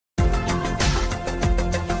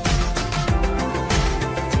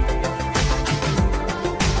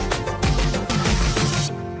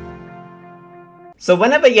So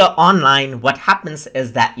whenever you're online, what happens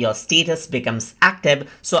is that your status becomes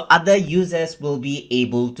active, so other users will be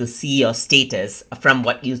able to see your status from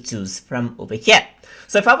what you choose from over here.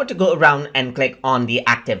 So if I were to go around and click on the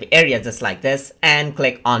active area just like this and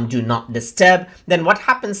click on do not disturb, then what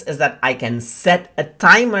happens is that I can set a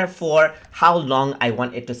timer for how long I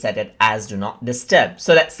want it to set it as do not disturb.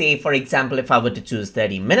 So let's say, for example, if I were to choose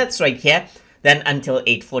 30 minutes right here, then until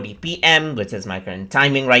 8:40 p.m., which is my current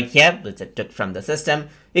timing right here, which it took from the system,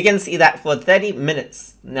 you can see that for 30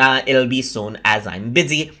 minutes, it'll be shown as I'm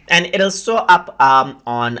busy, and it'll show up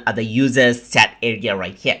on the user's chat area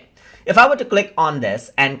right here. If I were to click on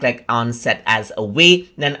this and click on set as away,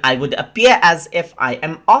 then I would appear as if I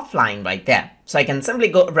am offline right there. So I can simply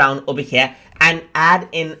go around over here and add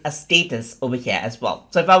in a status over here as well.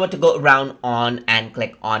 So if I were to go around on and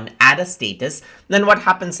click on add a status, then what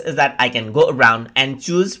happens is that I can go around and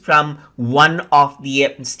choose from one of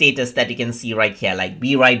the status that you can see right here, like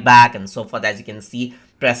be right back and so forth. As you can see,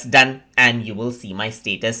 press done and you will see my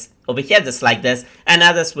status over here just like this, and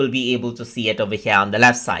others will be able to see it over here on the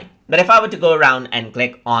left side. But if I were to go around and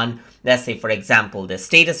click on, let's say for example, the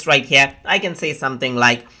status right here, I can say something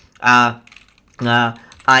like I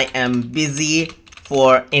am busy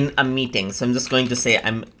in a meeting. So I'm just going to say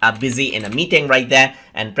I'm busy in a meeting right there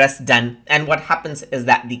and press done. And what happens is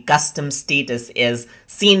that the custom status is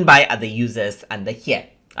seen by other users under here.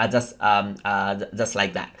 Just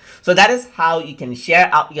like that. So that is how you can share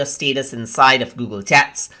out your status inside of Google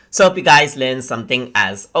Chats. So hope you guys learned something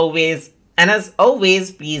as always. And as always,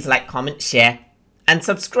 please like, comment, share, and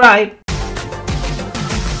subscribe.